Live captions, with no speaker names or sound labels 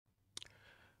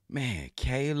Man,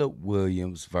 Caleb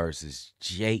Williams versus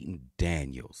Jayden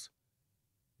Daniels.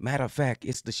 Matter of fact,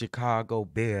 it's the Chicago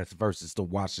Bears versus the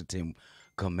Washington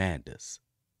Commanders.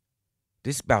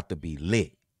 This about to be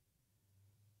lit.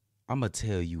 I'm going to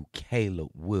tell you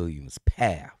Caleb Williams'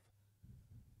 path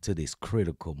to this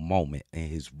critical moment in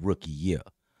his rookie year.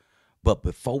 But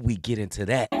before we get into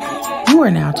that, you are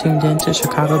now tuned in to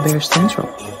Chicago Bears Central,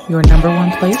 your number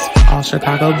one place for all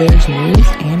Chicago Bears news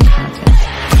and content.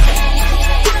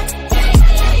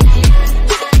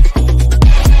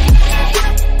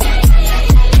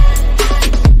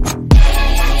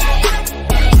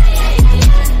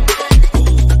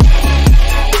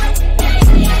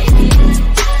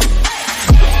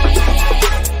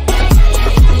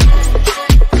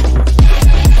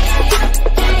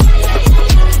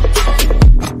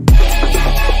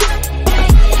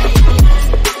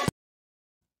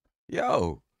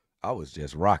 Yo, I was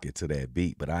just rocking to that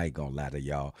beat, but I ain't gonna lie to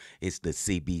y'all. It's the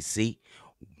CBC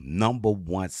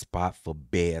 #1 spot for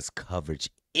Bears coverage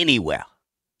anywhere.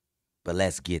 But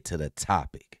let's get to the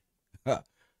topic.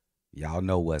 Y'all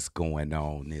know what's going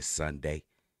on this Sunday.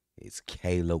 It's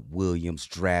Caleb Williams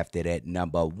drafted at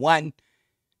 #1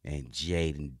 and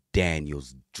Jayden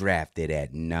Daniels drafted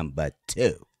at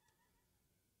 #2.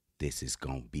 This is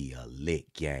gonna be a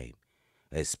lit game,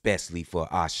 especially for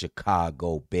our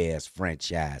Chicago Bears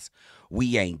franchise.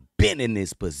 We ain't been in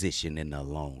this position in a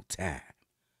long time.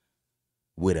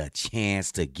 With a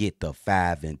chance to get the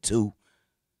 5-2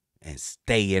 and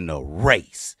stay in the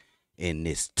race in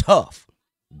this tough,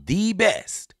 the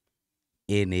best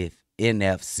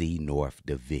NFC North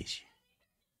division.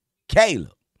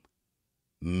 Caleb,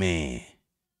 man,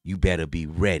 you better be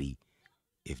ready.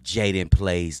 If Jayden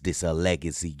plays, this a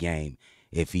legacy game.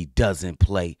 If he doesn't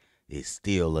play, it's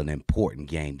still an important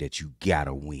game that you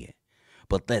gotta win.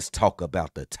 But let's talk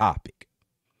about the topic.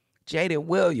 Jayden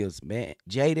Williams, man.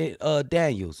 Jayden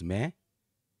Daniels, man.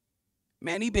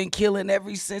 Man, he been killing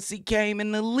ever since he came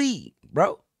in the league,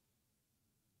 bro.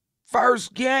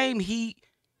 First game, he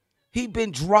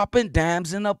been dropping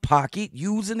dimes in the pocket,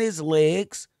 using his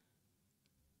legs.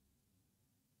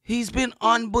 He's been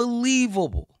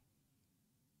unbelievable.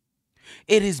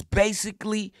 It has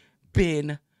basically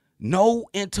been no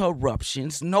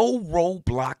interruptions, no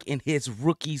roadblock in his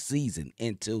rookie season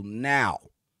until now.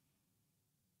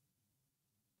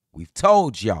 We've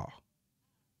told y'all.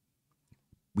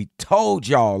 We told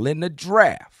y'all in the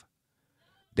draft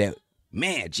that,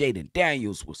 man, Jayden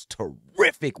Daniels was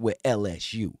terrific with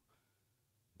LSU.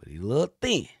 But he's a little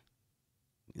thin.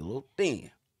 He's a little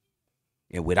thin.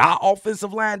 And with our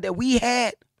offensive line that we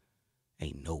had,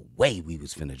 ain't no way we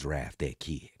was finna draft that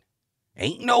kid.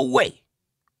 Ain't no way.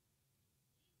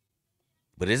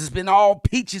 But this has been all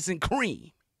peaches and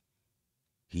cream.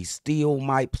 He still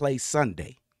might play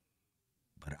Sunday.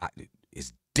 But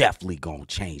it's definitely going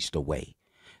to change the way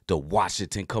the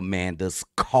Washington Commanders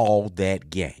call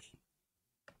that game.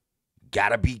 Got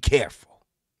to be careful.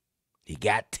 He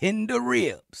got tender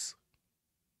ribs.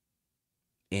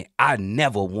 And I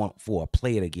never want for a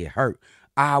player to get hurt.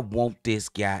 I want this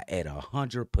guy at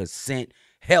 100%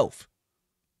 health.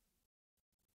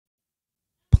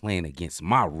 Playing against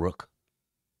my rook.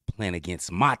 Playing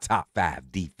against my top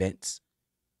 5 defense.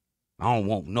 I don't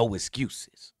want no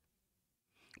excuses.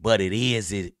 But it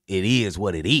is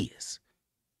what it is.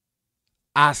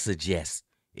 I suggest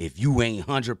if you ain't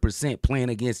 100% playing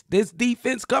against this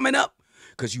defense coming up,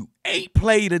 because you ain't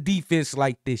played a defense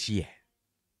like this yet,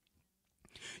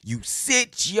 you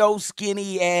sit your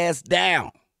skinny ass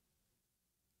down.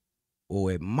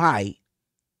 Or it might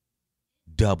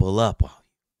double up on you.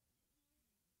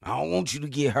 I don't want you to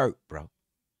get hurt, bro.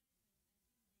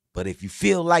 But if you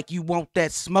feel like you want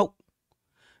that smoke,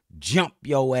 jump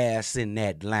your ass in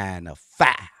that line of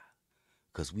fire.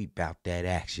 Because we bout that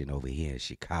action over here in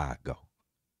Chicago.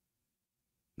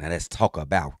 Now let's talk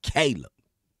about Caleb.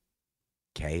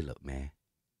 Caleb, man.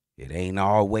 It ain't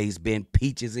always been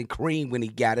peaches and cream when he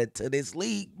got into this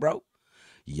league, bro.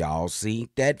 Y'all seen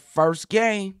that first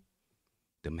game.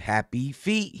 Them happy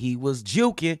feet, he was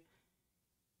juking.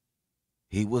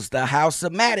 He was the House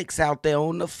of Maddox out there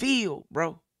on the field,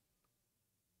 bro.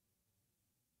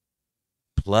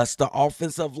 Plus, the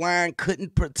offensive line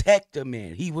couldn't protect him,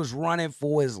 man. He was running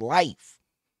for his life.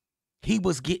 He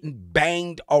was getting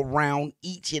banged around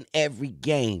each and every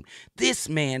game. This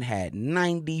man had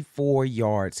 94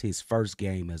 yards his first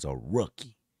game as a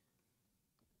rookie.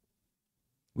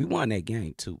 We won that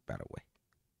game, too, by the way.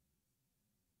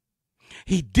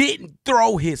 He didn't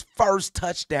throw his first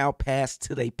touchdown pass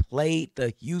till they played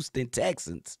the Houston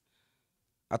Texans.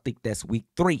 I think that's week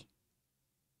 3.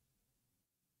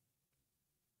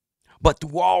 But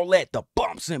through all that, the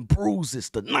bumps and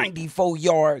bruises, the 94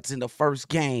 yards in the first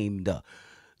game,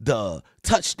 the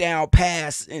touchdown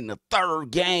pass in the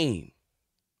third game,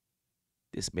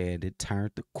 this man did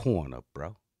turned the corner,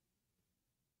 bro.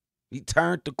 He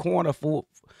turned the corner for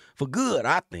good,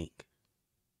 I think.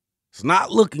 It's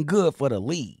not looking good for the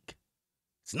league.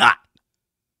 It's not.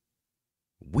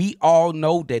 We all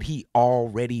know that he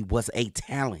already was a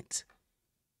talent.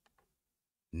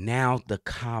 Now the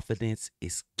confidence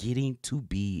is getting to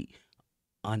be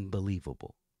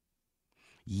unbelievable.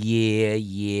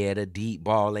 Yeah, the deep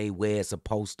ball ain't where it's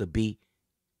supposed to be.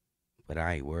 But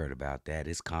I ain't worried about that.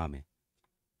 It's coming.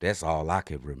 That's all I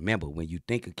can remember. When you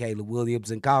think of Caleb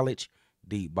Williams in college,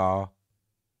 deep ball,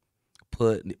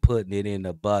 putting it in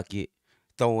the bucket,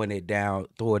 throwing it down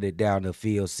the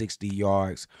field 60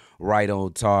 yards, right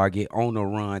on target, on the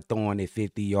run, throwing it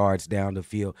 50 yards down the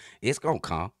field. It's gonna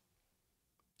come.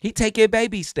 He taking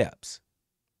baby steps.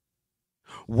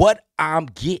 What I'm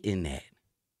getting at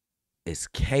is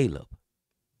Caleb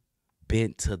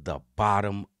been to the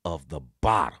bottom of the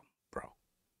bottom, bro.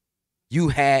 You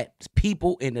had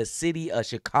people in the city of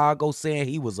Chicago saying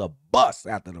he was a bust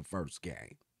after the first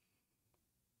game.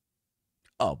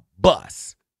 A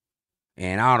bust.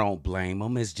 And I don't blame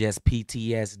him. It's just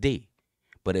PTSD.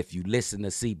 But if you listen to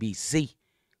CBC,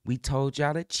 we told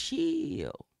y'all to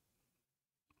chill.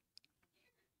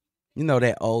 You know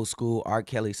that old school R.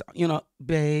 Kelly song,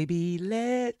 baby,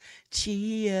 let's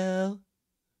chill.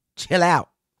 Chill out.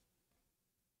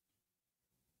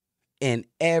 And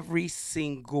every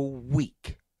single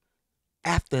week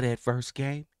after that first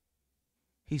game,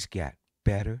 he's got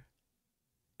better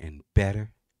and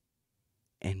better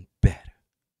and better.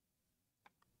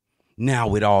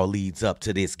 Now it all leads up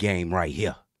to this game right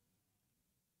here.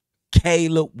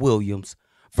 Caleb Williams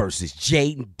versus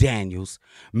Jayden Daniels.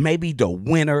 Maybe the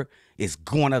winner is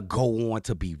going to go on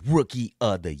to be Rookie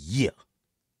of the Year.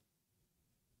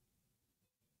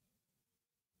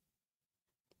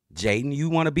 Jayden, you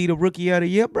want to be the Rookie of the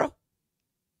Year, bro?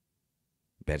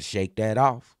 Better shake that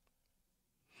off.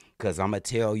 Because I'm going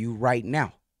to tell you right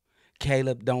now,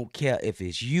 Caleb don't care if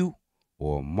it's you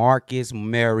or Marcus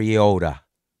Mariota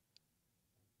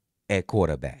at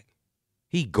quarterback.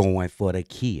 He going for the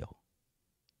kill.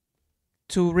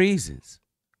 2 reasons.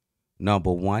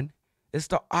 Number one, it's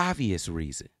the obvious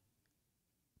reason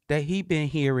that he been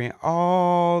hearing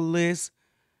all this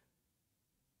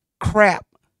crap,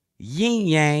 yin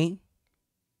yang,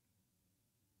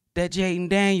 that Jayden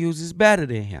Daniels is better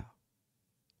than him.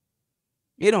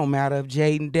 It don't matter if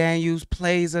Jayden Daniels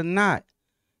plays or not.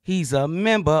 He's a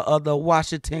member of the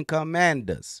Washington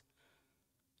Commanders.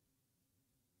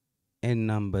 And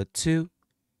number 2,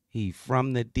 he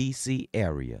from the D.C.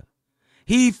 area.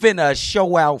 He finna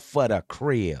show out for the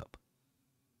crib.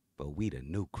 But we the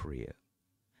new crib.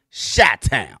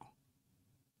 Chi-Town.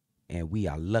 And we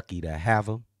are lucky to have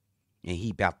him. And he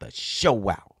about to show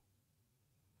out.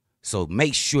 So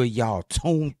make sure y'all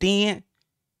tuned in.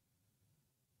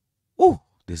 Ooh,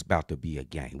 this about to be a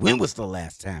game. When was the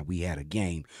last time we had a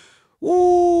game?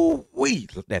 Ooh,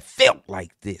 that felt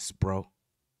like this, bro.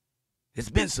 It's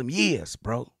been some years,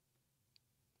 bro.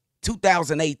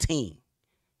 2018.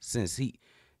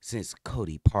 Since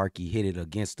Cody Parkey hit it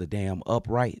against the damn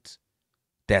uprights.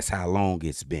 That's how long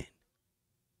it's been.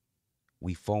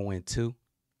 We 4-2.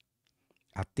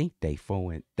 I think they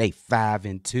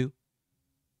 5-2.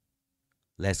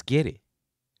 Let's get it.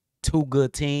 2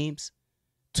 good teams,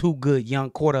 2 good young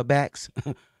quarterbacks,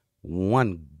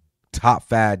 1 top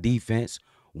 5 defense,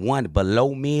 1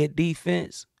 below mid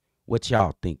defense. What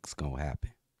y'all think's gonna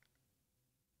happen?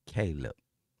 Caleb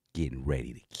getting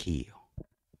ready to kill.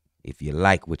 If you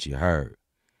like what you heard,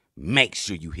 make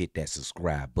sure you hit that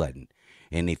subscribe button.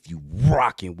 And if you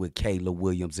rocking with Caleb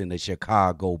Williams and the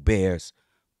Chicago Bears,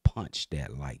 punch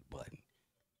that like button.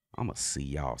 I'm going to see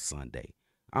y'all Sunday.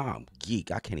 I'm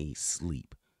geek. I can't even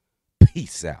sleep.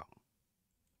 Peace out.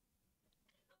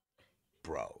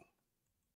 Bro.